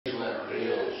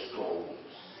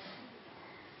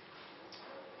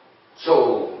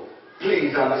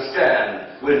please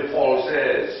understand when Paul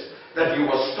says that he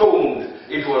was stoned,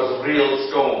 it was real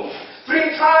stones.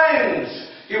 3 times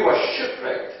he was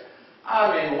shipwrecked.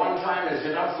 I mean, one time is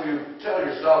enough for you to tell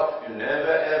yourself, you're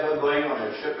never ever going on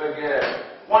a ship again.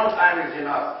 One time is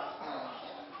enough.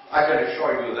 I can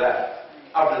assure you that.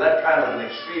 After that kind of an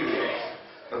experience.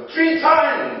 But 3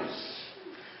 times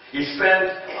he spent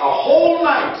a whole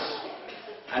night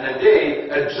and a day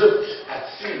adrift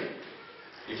at sea.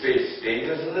 He faced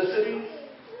dangers in the city.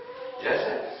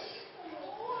 Yes.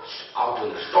 Out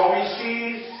in the stormy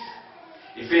seas.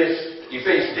 He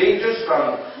faced dangers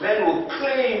from men who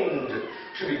claimed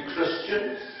to be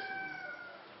Christians.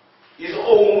 His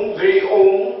own, very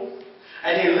own.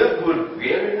 And he lived with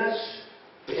weariness,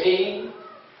 pain,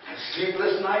 and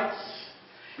sleepless nights.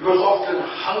 He was often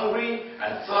hungry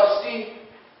and thirsty.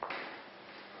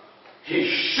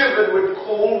 He shivered with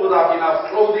cold without enough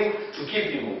clothing to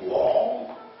keep him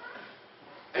warm.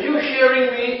 Are you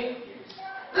hearing me?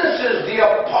 This is the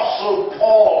Apostle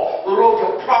Paul, who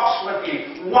wrote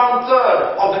approximately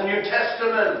 1/3 of the New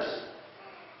Testament.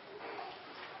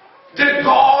 Did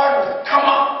God come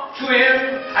up to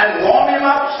him and warm him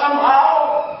up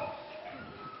somehow?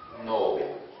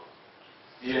 No.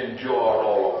 He endured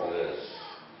all of this.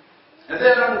 And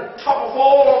then on top of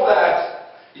all of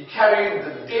that, he carried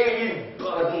the daily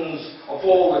burdens of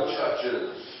all the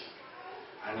churches.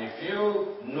 And if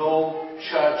you know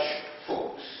church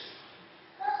folks,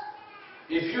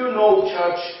 if you know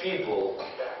church people,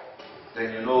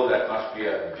 then you know that must be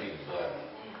a big burden.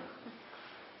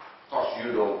 Of course,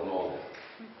 you don't know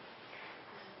them.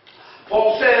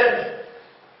 Paul said,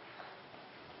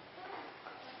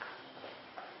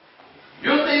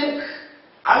 you think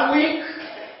I'm weak?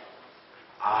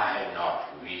 I'm not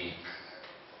weak.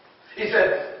 He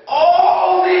said,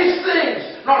 all these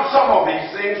things, not some of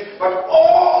these things, but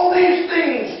all these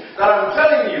things that I'm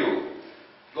telling you,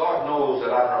 God knows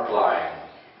that I'm not lying.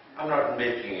 I'm not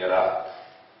making it up.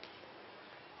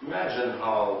 Imagine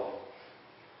how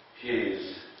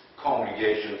his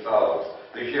congregation felt,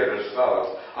 the hearers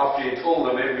felt, after he told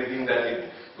them everything that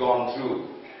he'd gone through.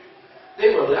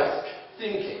 They were left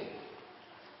thinking,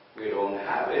 we don't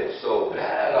have it so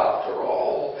bad after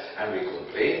all, and we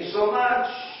complain so much.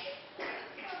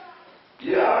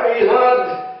 Yeah,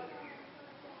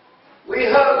 we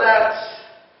heard that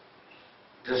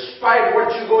despite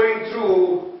what you're going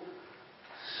through,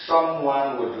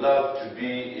 someone would love to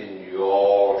be in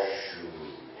your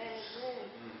shoes.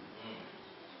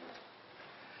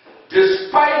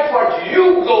 Despite what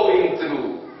you're going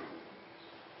through,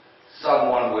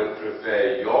 someone would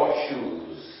prefer your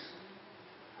shoes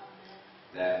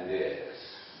than theirs.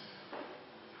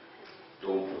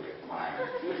 Don't look at mine.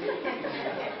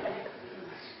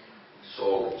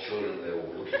 Saw the children, they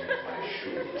were looking at my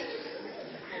shoes.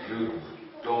 You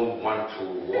don't want to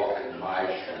walk in my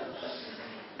shoes.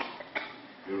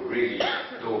 You really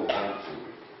don't want to.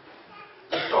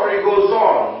 The story goes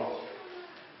on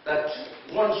that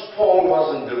once Paul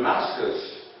was in Damascus,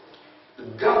 the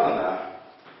governor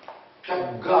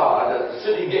kept guard at the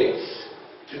city gates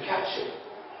to catch him.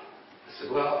 He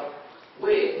said, well,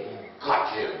 we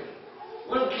got him.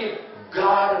 We'll keep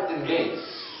guard at the gates.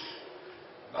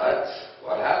 But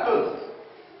what happened?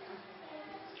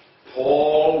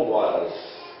 Paul was,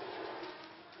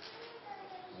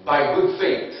 by good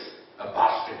faith, a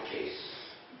basket case.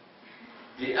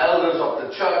 The elders of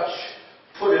the church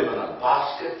put him in a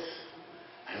basket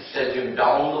and set him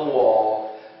down the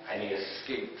wall, and he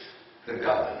escaped the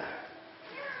governor,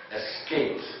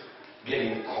 escaped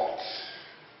getting caught.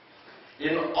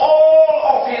 In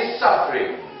all of his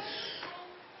sufferings,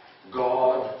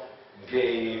 God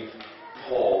gave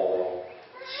Paul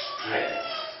strength.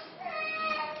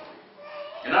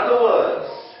 In other words,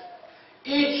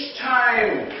 each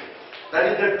time that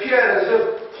it appeared as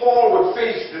if Paul would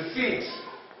face defeat,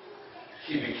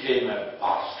 he became a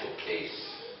basket case.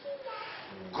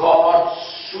 God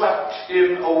swept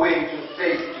him away to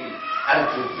safety and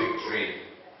to victory.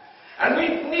 And we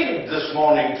need this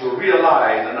morning to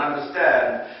realize and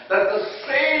understand that the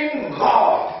same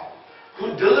God who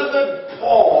delivered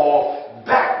Paul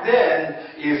back then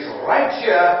is right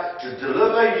here to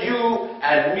deliver you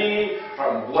and me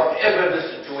from whatever the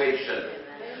situation.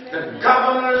 The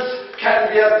governors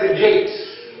can be at the gates.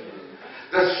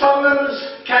 The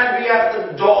summons can be at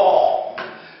the door.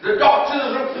 The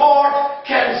doctor's report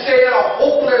can say a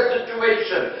hopeless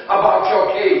situation about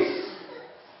your case.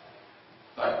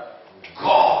 But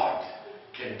God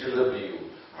can deliver you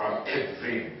from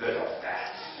every bit of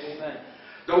that. Amen.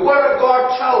 The Word of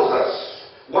God tells us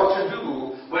what to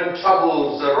do when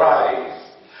troubles arise.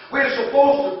 We're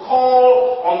supposed to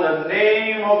call on the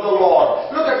name of the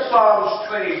Lord. Look at Psalms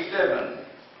 27.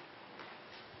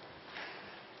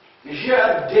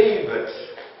 Here David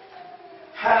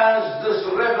has this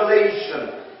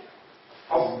revelation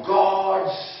of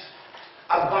God's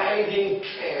abiding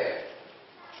care.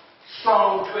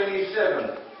 Psalm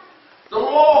 27. The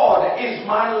Lord is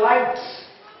my light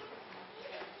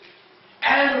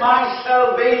and my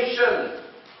salvation.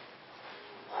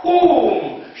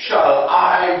 Whom shall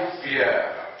I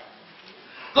fear?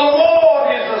 The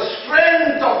Lord is the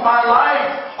strength of my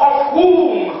life. Of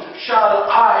whom shall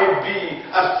I be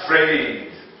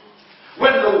afraid?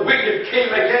 When the wicked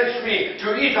came against me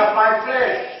to eat up my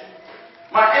flesh,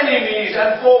 my enemies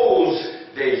and foes,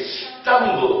 they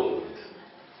stumbled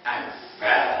and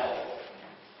fell.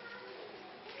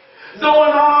 Though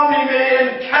an army may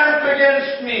encamp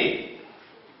against me,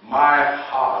 my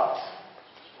heart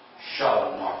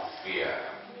shall not fear.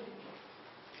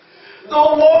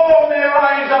 Though war may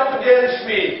rise up against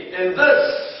me, in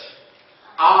this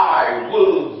I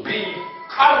will be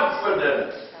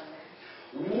confident.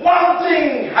 One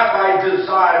thing have I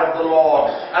desired of the Lord,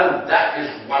 and that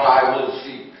is what I will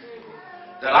seek,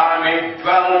 that I may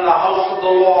dwell in the house of the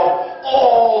Lord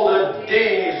all the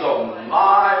days of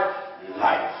my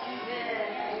life,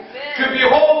 to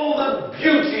behold the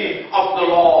beauty of the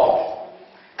Lord,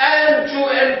 and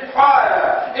to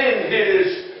inquire in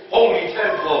his holy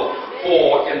temple.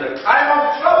 For in the time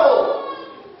of trouble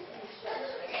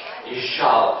he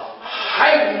shall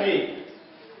hide me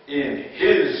in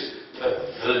his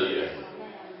pavilion.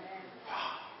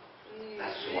 Wow,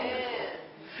 that's wonderful.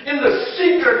 In the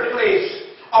secret place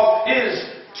of his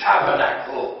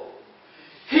tabernacle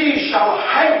he shall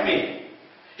hide me.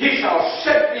 He shall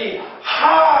set me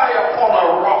high upon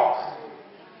a rock.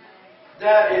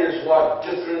 That is what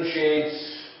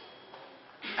differentiates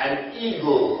an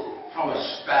eagle from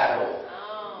a sparrow.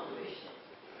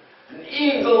 An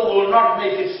eagle will not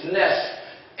make its nest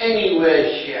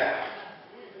anywhere here.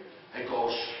 It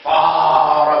goes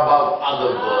far above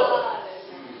other birds.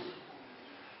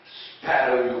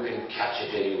 Sparrow, you can catch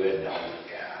it anywhere down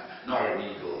here. Not an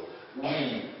eagle.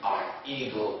 We are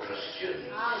eagle Christians,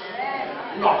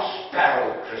 not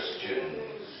sparrow Christians.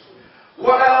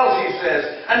 What else he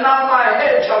says? And now my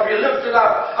head shall be lifted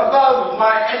up above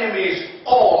my enemies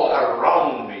all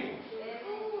around me.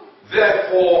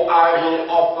 Therefore I will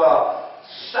offer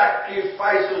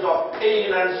sacrifices of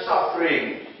pain and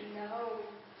suffering.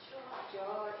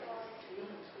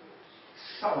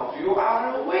 Some of you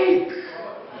are awake.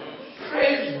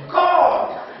 Praise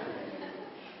God.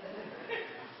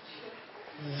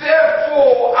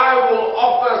 Therefore I will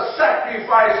offer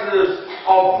sacrifices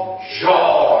of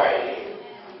joy.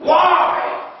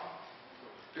 Why?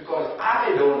 Because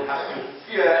I don't have to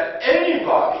fear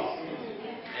anybody.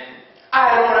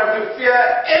 I don't have to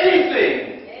fear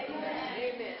anything.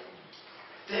 Amen.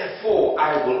 Therefore,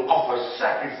 I will offer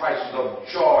sacrifices of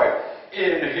joy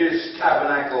in his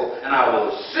tabernacle, and I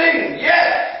will sing,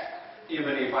 yes,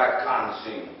 even if I can't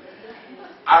sing.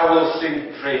 I will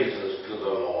sing praises to the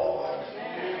Lord.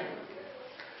 Amen.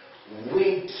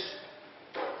 Wait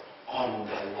on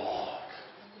the Lord,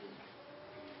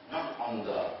 not on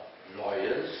the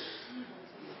lawyers,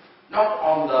 not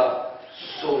on the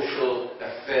social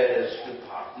affairs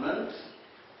department,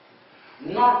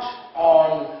 not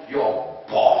on your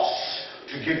boss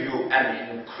to give you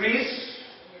an increase.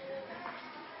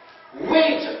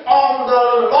 Wait on the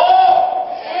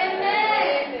Lord.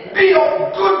 Amen. Be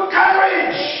of good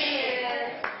courage,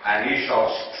 and he shall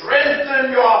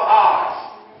strengthen your heart.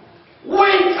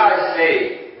 Wait, I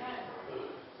say,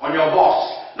 on your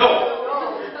boss. No.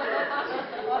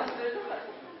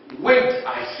 Wait,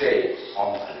 I say,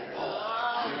 on the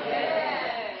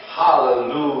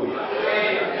Hallelujah.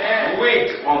 Amen.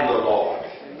 Wait on the Lord.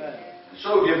 Amen.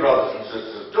 So, dear brothers and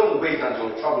sisters, don't wait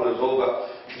until trouble is over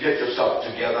to get yourself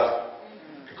together,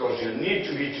 because you need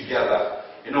to be together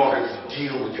in order to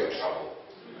deal with your trouble.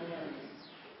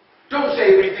 Don't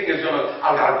say everything is going to,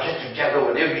 I'll get together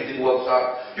when everything works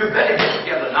out. You better get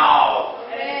together now,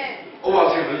 or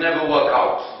else it will never work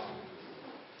out.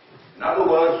 In other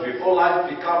words, before life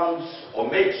becomes or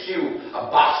makes you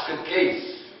a basket case,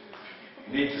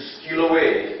 you need to steal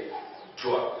away to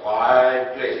a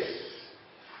quiet place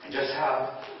and just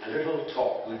have a little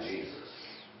talk with Jesus.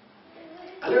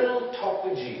 A little talk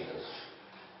with Jesus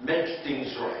makes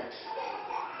things right.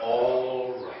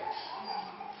 All right.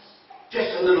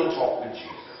 Just a little talk with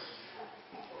Jesus.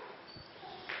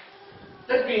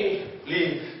 Let me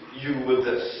leave you with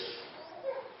this.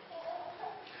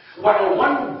 While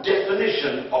one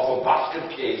definition of a basket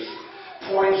case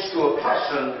points to a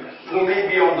person who may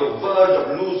be on the verge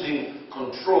of losing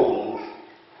control,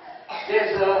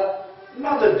 there's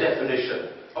another definition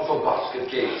of a basket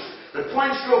case that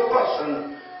points to a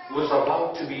person who is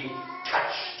about to be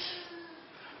touched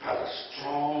by the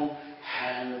strong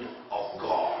hand of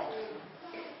God.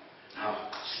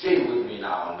 Now, stay with me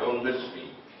now and don't miss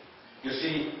me. You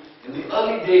see, in the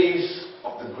early days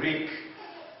of the Greek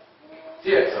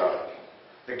theater,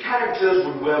 the characters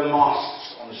would wear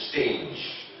masks on stage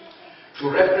to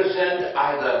represent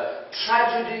either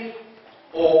tragedy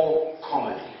or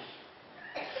comedy.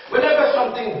 Whenever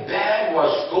something bad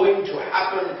was going to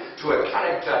happen to a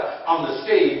character on the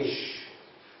stage,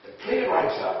 the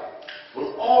playwright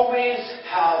will always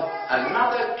have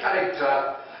another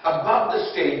character above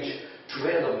the stage to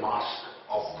wear the mask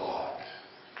of God.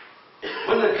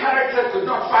 When the character could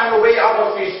not find a way out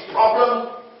of his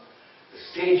problem, the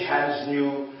stage hands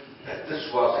knew that this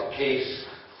was a case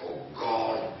for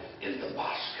God in the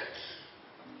basket.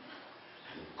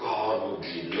 And God would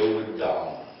be lowered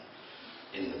down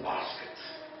in the basket.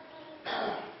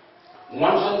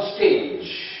 Once on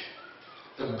stage,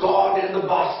 the God in the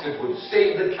basket would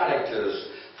save the characters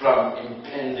from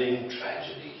impending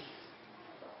tragedy.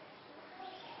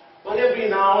 But every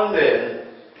now and then,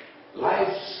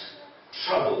 life's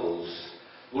troubles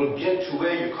will get to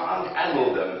where you can't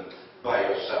handle them by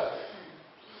yourself.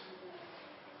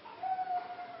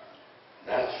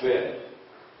 That's when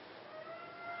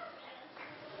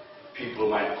people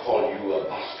might call you a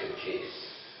basket case.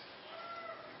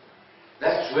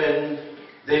 That's when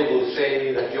they will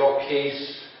say that your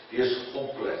case is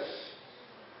hopeless.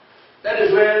 That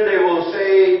is when they will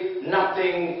say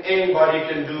nothing anybody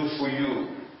can do for you.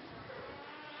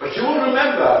 But you will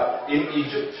remember in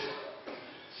Egypt,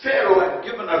 Pharaoh had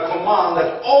given a command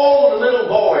that all the little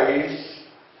boys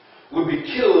would be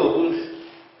killed,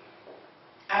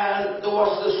 and there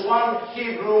was this one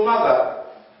Hebrew mother,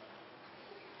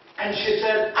 and she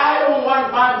said, I don't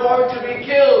want my boy to be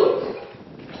killed.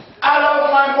 I love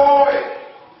my boy.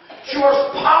 She was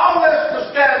powerless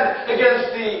to stand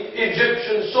against the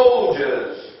Egyptian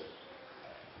soldiers.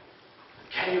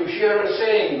 Can you hear her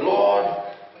saying, Lord,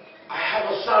 I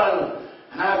have a son,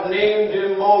 and I've named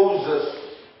him Moses.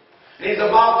 And he's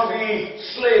about to be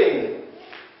slain.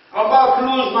 I'm about to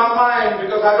lose my mind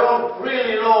because I don't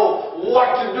really know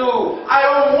what to do. I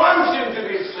don't want him to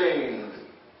be slain.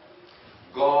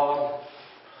 God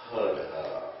heard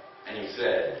her, and he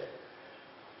said,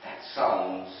 that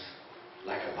sounds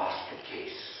like a basket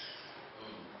case.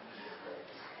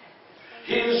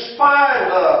 He inspired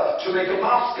her to make a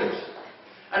basket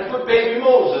and put baby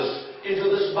Moses into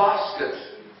this basket.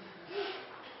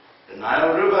 The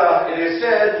Nile River, it is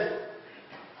said,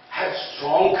 had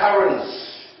strong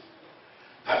currents.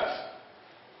 But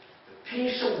the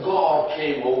peace of God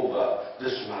came over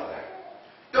this mother.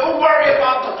 Don't worry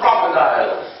about the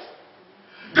crocodiles.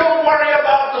 Don't worry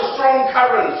about the strong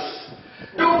currents.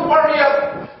 Don't worry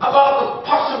about the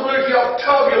possibility of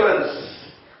turbulence.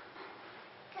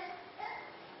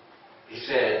 He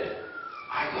said,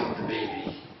 I got the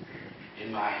baby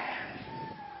in my hand.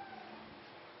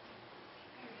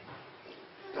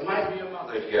 There might be a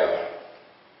mother here.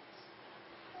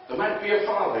 There might be a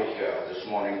father here this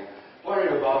morning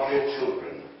worried about their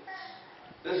children.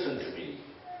 Listen to me.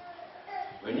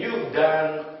 When you've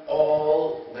done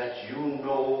all that you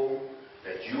know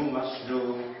that you must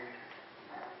do,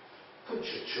 put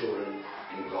your children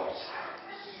in God's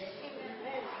hands.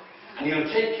 And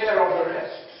He'll take care of the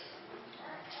rest.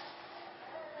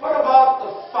 What about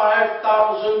the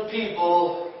 5,000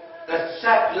 people that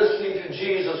sat listening to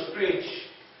Jesus preach?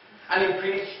 And He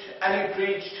preached, and He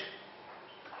preached,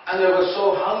 and they were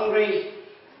so hungry,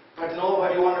 but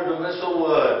nobody wanted to miss a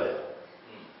word.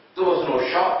 There was no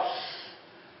shops.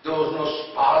 There was no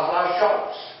spaza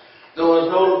shops. There was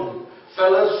no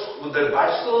fellas with their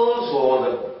bicycles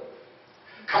or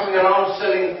coming around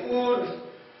selling food.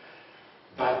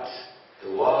 But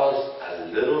there was a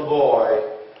little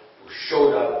boy who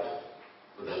showed up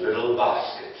with a little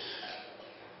basket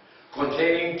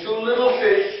containing 2 little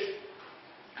fish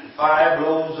and 5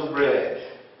 loaves of bread.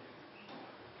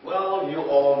 Well, you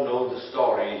all know the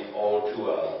story all too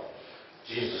well.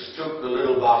 Jesus took the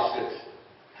little basket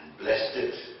and blessed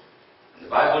it. And the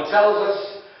Bible tells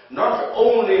us not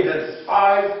only did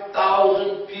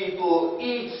 5,000 people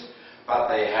eat, but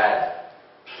they had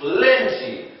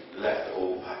plenty left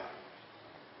over.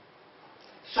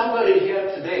 Somebody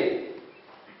here today,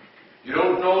 you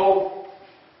don't know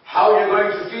how you're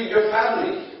going to feed your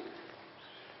family.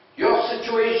 Your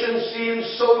situation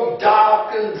seems so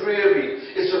dark and dreary.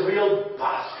 It's a real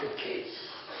basket case.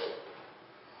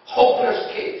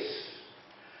 Hopeless case.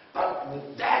 But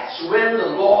that's when the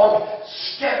Lord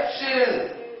steps in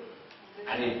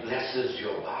and He blesses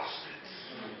your basket.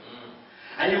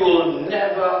 And you will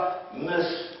never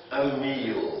miss a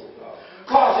meal,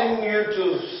 causing you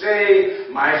to say,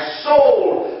 my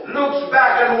soul looks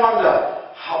back and wonder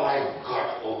how I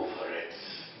got over it.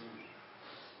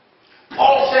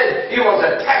 Paul said he was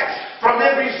attacked from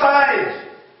every side.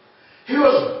 He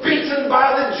was beaten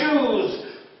by the Jews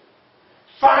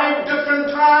 5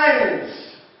 different times.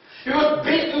 He was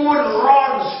beaten with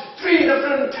rods 3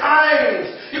 different times.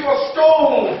 He was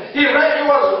stoned. He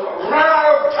was run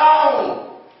out of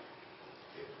town.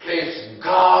 They placed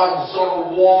guards on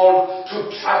the wall to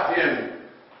trap him.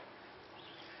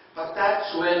 But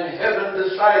that's when heaven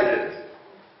decided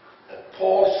that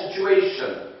Paul's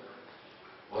situation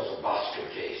was a basket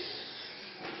case.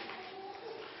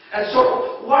 And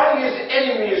so while his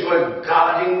enemies were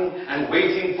guarding and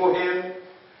waiting for him,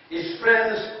 his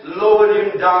friends lowered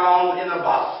him down in a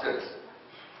basket.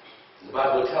 The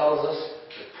Bible tells us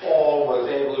that Paul was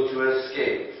able to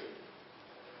escape.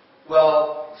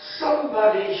 Well,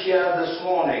 somebody here this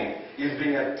morning is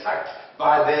being attacked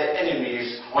by their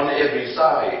enemies on every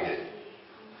side.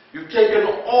 You've taken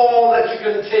all that you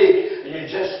can take, and you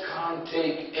just can't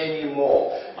take any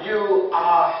more. You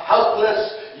are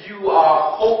helpless. You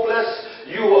are hopeless.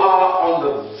 You are on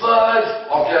the verge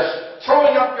of just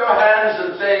throwing up your hands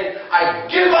and saying, I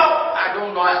give up. I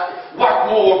don't know what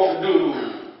more to do.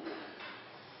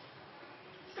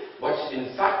 What's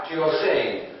in fact you're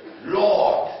saying,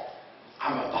 Lord,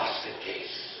 I'm a basket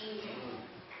case.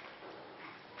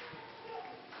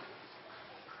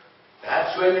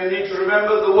 That's when you need to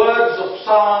remember the words of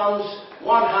Psalms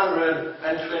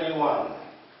 121,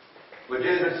 where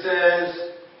David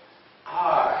says,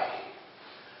 I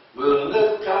will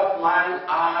lift up mine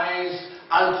eyes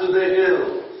unto the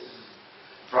hills,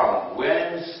 from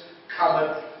whence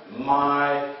cometh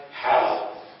my help.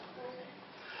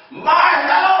 My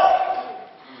help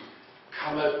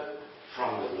cometh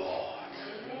from the Lord.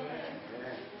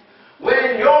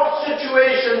 When your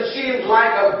situation seems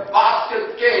like a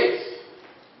basket case,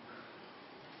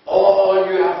 all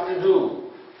you have to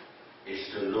do is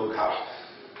to look up.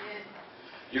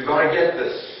 You've got to get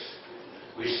this.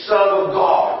 We serve a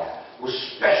God who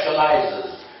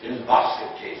specializes in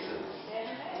basket cases.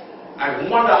 I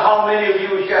wonder how many of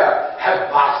you here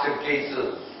have basket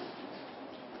cases.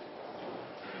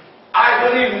 I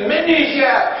believe many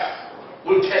here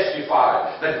will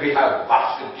testify that we have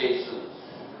basket cases.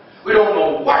 We don't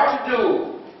know what to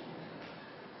do.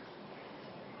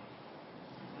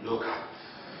 Look up.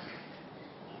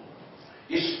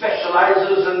 He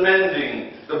specializes in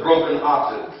mending the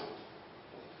brokenhearted.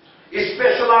 He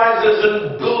specializes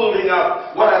in building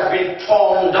up what has been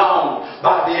torn down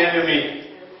by the enemy.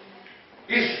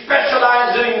 He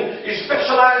specializes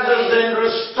in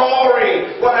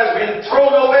restoring what has been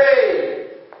thrown away.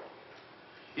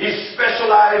 He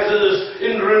specializes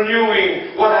in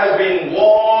renewing what has been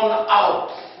worn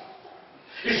out.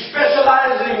 He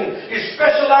specializes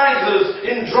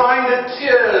in drying the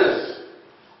tears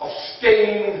of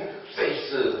stained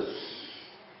faces.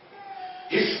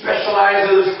 He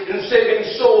specializes in saving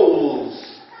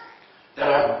souls that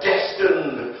are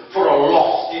destined for a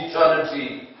lost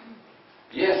eternity.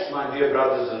 Yes, my dear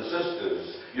brothers and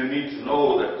sisters, you need to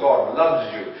know that God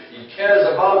loves you. He cares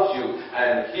about you,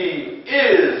 and He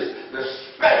is the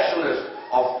specialist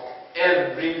of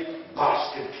every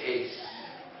basket case.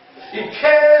 He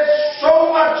cares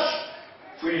so much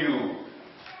for you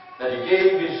that He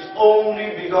gave His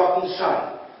only begotten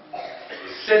Son.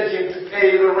 He sent Him to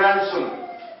pay the ransom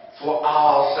for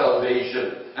our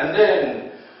salvation. And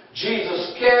then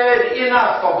Jesus cared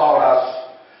enough about us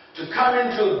to come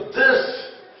into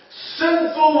this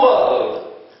sinful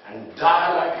world and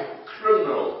die like a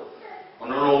criminal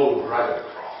on an old rugged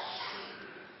cross.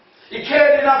 He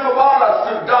cared enough about us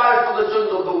to die for the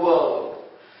sins of the world.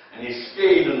 And He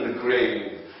stayed in the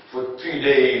grave for 3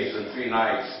 days and 3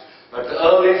 nights. But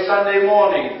early Sunday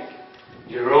morning,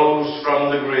 He rose from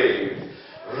the grave,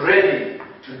 ready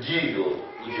to deal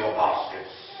with your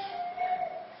baskets.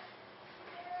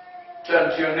 Turn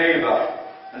to your neighbor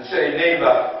and say,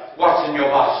 neighbor, what's in your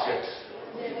basket?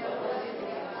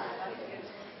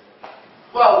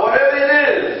 Well, whatever it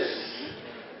is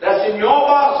that's in your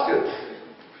basket,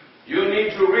 you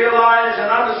need to realize and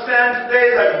understand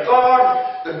today that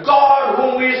God, the God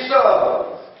whom we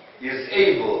serve, is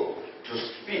able to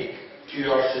speak to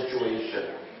your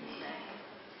situation.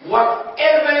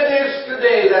 Whatever it is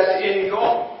today that's in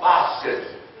your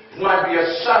basket, it might be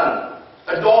a son,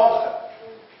 a daughter,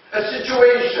 a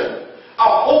situation,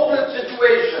 a hopeless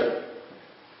situation,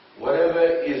 whatever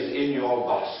is in your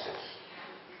basket,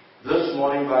 This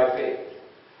morning by faith,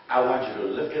 I want you to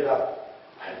lift it up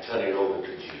and turn it over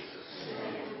to Jesus.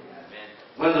 Amen.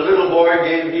 When the little boy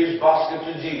gave his basket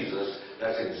to Jesus,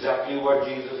 that's exactly what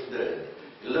Jesus did.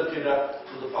 He lifted it up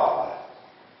to the Father,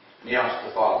 and he asked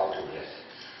the Father to bless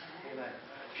it. Amen.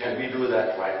 Can we do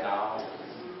that right now?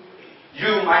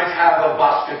 You might have a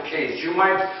basket case. You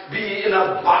might be in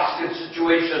a basket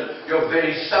situation, your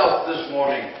very self this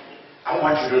morning. I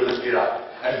want you to lift it up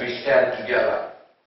as we stand together.